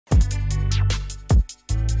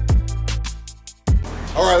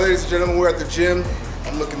All right, ladies and gentlemen, we're at the gym.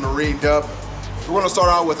 I'm looking marine up. We're gonna start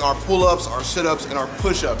out with our pull-ups, our sit-ups, and our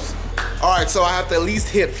push-ups. All right, so I have to at least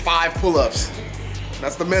hit 5 pull-ups.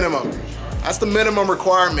 That's the minimum. That's the minimum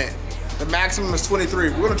requirement. The maximum is 23.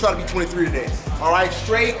 We're gonna try to be 23 today. All right,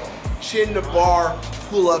 straight chin to bar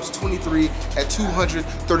pull-ups, 23 at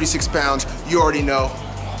 236 pounds. You already know.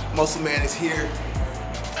 Muscle Man is here.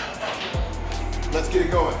 Let's get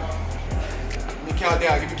it going. Let me count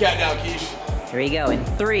down. Give me a countdown, Keish. Here we go in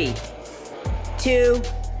 3, 2,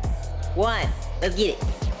 1. Let's get it.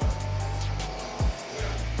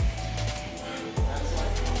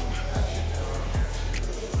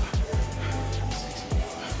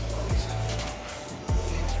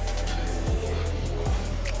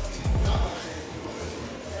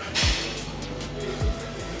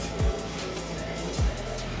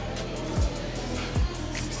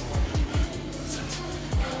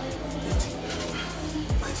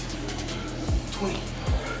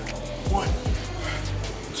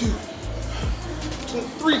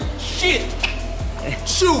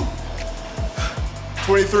 Shoot!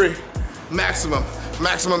 23, maximum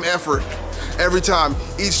effort. Every time,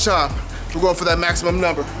 each time, we're going for that maximum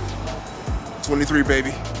number. 23,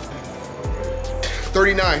 baby.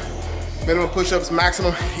 39, minimum push-ups,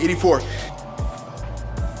 maximum 84.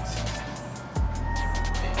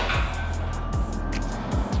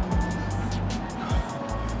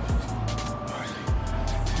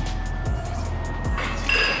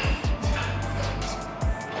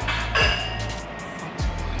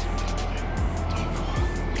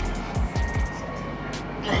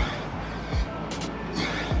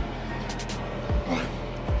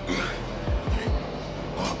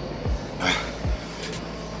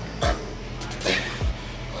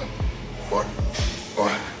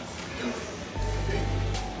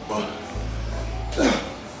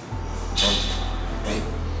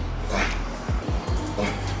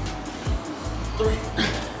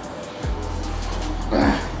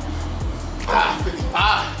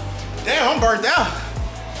 Damn, I'm burnt out.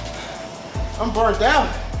 I'm burnt out.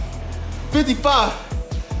 55.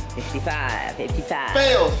 55, 55.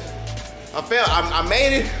 Failed. I failed. I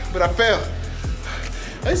made it, but I failed.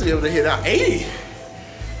 I used to be able to hit out 80.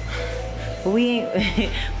 We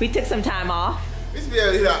took some time off. I used to be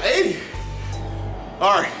able to hit out 80.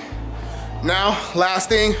 All right. Now, last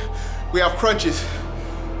thing, we have crunches.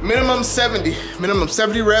 Minimum 70. Minimum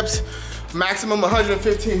 70 reps. Maximum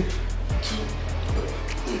 115.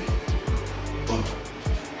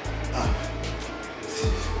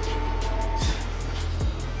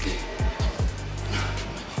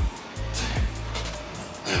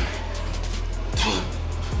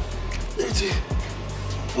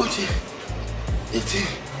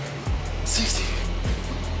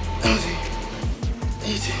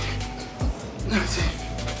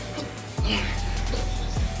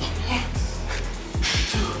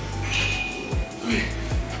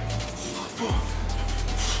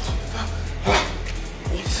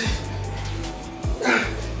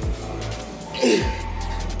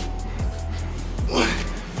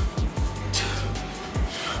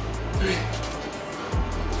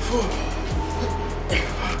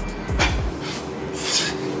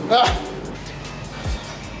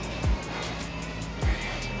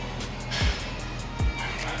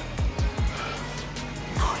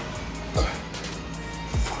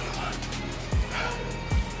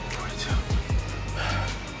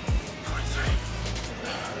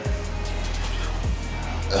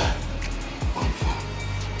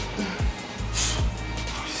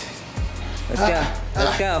 Let's go.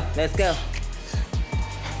 Let's go. Let's go.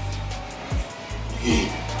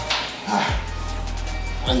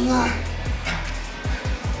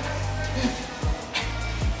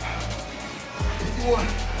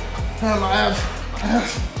 My abs.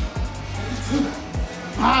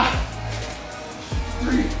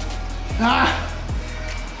 3.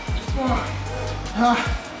 4, 5,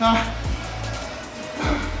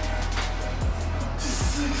 6,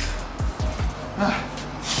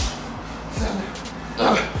 7,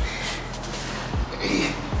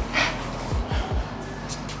 8.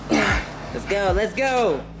 Let's go. Let's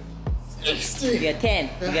go. 60. You got 10.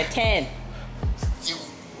 You got 10.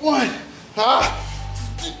 1.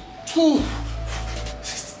 2.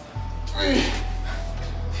 3.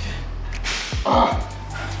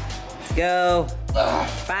 Let's go.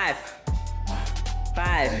 5.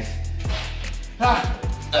 5.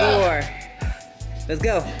 4. Let's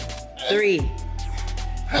go. 3.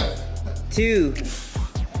 2.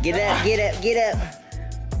 Get up, get up, get up.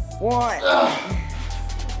 1.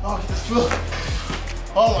 Oh, this feels.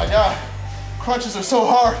 Oh my God. Crunches are so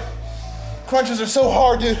hard. Crunches are so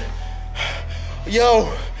hard, dude.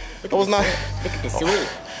 Yo, I was not. Look at the sweat.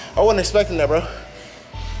 I wasn't expecting that, bro.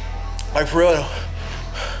 Like for real though.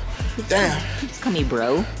 Damn. Just call me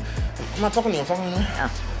bro. I'm not talking to you. I'm talking to you. Oh.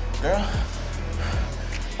 Girl.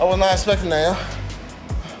 I was not expecting that,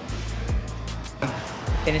 yo.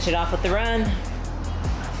 Finish it off with the run.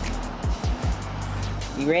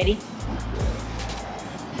 You ready?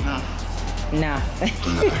 No. No.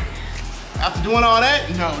 After doing all that,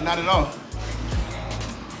 no, not at all.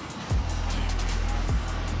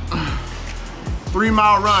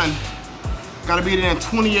 3-mile run. Gotta be there in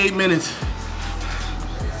 28 minutes.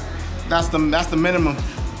 That's the minimum.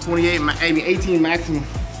 28, maybe 18 maximum.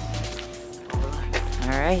 All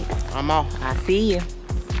right. I'm out. I see you.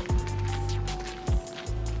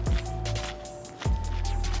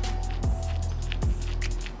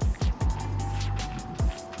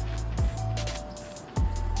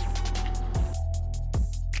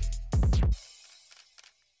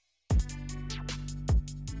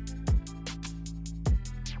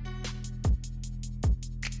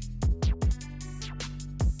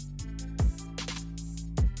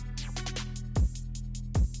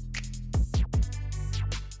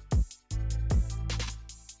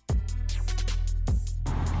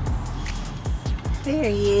 There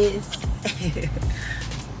he is.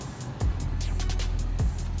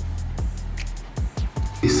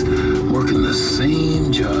 He's working the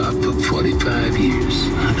same job for 45 years.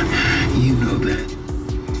 You know that.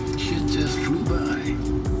 Shit just flew by.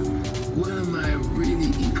 What am I really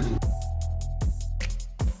equal?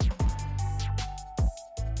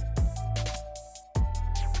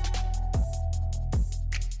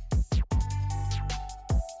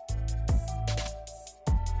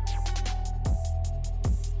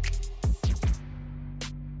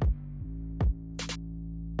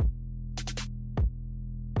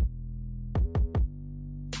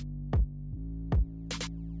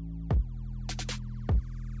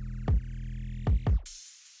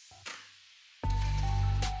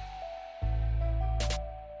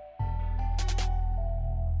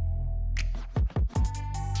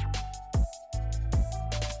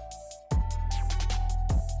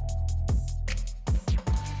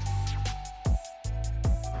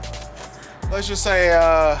 Let's just say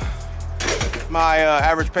my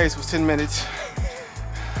average pace was 10 minutes.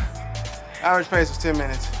 Average pace was 10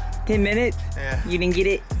 minutes. 10 minutes? Yeah. You didn't get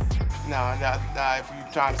it? No, if you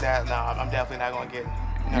times that, no, I'm definitely not gonna get it.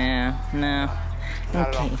 No. Not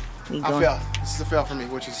at all. Okay. We I going. failed. This is a fail for me,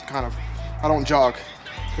 which is kind of, I don't jog,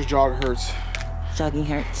 because jog hurts. Jogging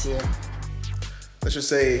hurts. Yeah. Let's just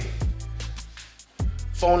say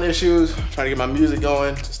phone issues, trying to get my music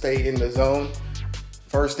going to stay in the zone.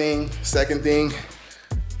 First thing, second thing,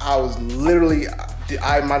 I was literally,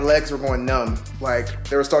 my legs were going numb. Like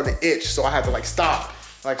they were starting to itch, so I had to like stop,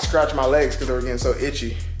 like scratch my legs because they were getting so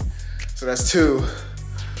itchy. So that's 2.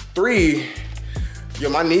 3, yo,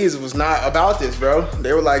 my knees was not about this, bro.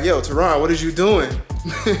 They were like, yo, Terron, what is you doing?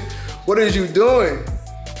 What is you doing?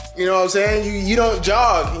 You know what I'm saying? You don't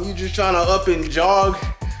jog, and you just trying to up and jog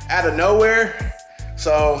out of nowhere.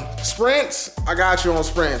 So sprints, I got you on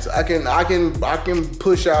sprints. I can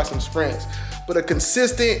push out some sprints, but a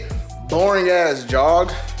consistent, boring ass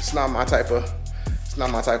jog, it's not my type of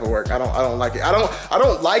work. I don't like it. I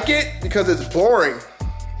don't like it because it's boring.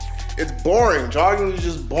 It's boring. Jogging is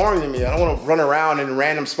just boring to me. I don't want to run around in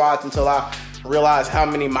random spots until I realize how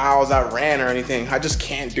many miles I ran or anything. I just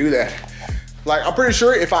can't do that. Like, I'm pretty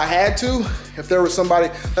sure if I had to, if there was somebody,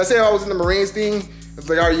 let's say if I was in the Marines thing, it's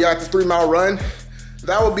like, all right, you got this 3-mile run,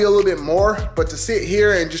 that would be a little bit more, but to sit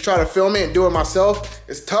here and just try to film it and do it myself,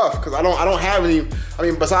 it's tough, because I don't have any,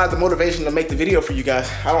 besides the motivation to make the video for you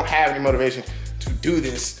guys, I don't have any motivation to do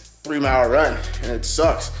this 3-mile run, and it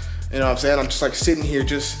sucks. You know what I'm saying? I'm just like sitting here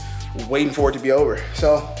just waiting for it to be over.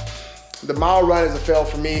 So the mile run is a fail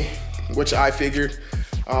for me, which I figured,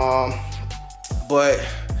 but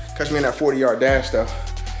catch me in that 40-yard dash though.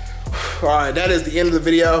 All right, that is the end of the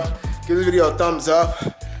video. Give this video a thumbs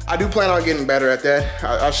up. I do plan on getting better at that.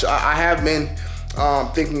 I have been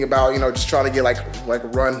thinking about, just trying to get like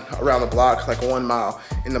run around the block, like 1 mile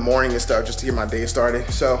in the morning and stuff, just to get my day started.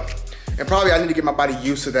 So, and probably I need to get my body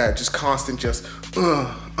used to that, just constant, just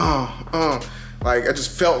like I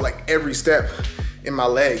just felt like every step in my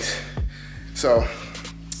legs. So,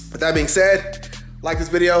 with that being said, like this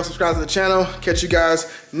video, subscribe to the channel. Catch you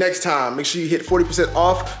guys next time. Make sure you hit 40%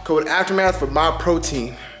 off, code Aftermath for my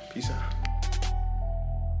protein. Peace out.